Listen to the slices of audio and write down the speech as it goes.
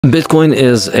Bitcoin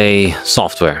is a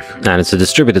software, and it's a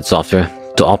distributed software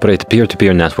to operate a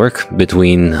peer-to-peer network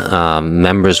between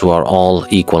members who are all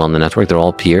equal on the network. They're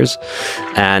all peers.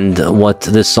 And what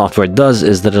this software does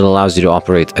is that it allows you to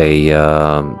operate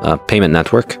a payment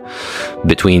network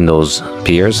between those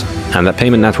peers. And that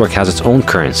payment network has its own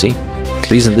currency. The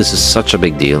reason this is such a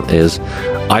big deal is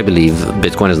I believe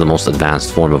Bitcoin is the most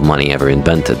advanced form of money ever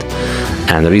invented.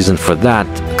 And the reason for that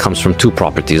comes from two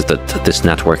properties that this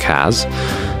network has.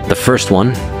 The first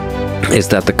one is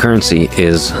that the currency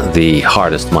is the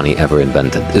hardest money ever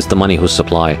invented. It's the money whose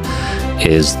supply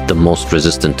is the most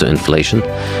resistant to inflation.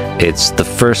 It's the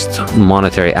first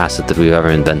monetary asset that we've ever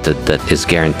invented that is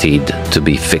guaranteed to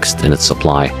be fixed in its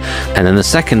supply. And then the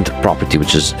second property,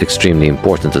 which is extremely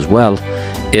important as well,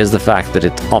 is the fact that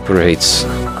it operates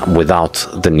without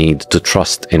the need to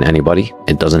trust in anybody.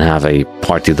 It doesn't have a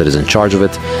party that is in charge of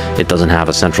it. It doesn't have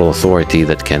a central authority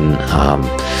that can,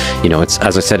 it's,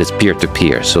 as I said, it's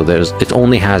peer-to-peer. So it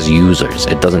only has users.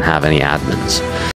 It doesn't have any admins.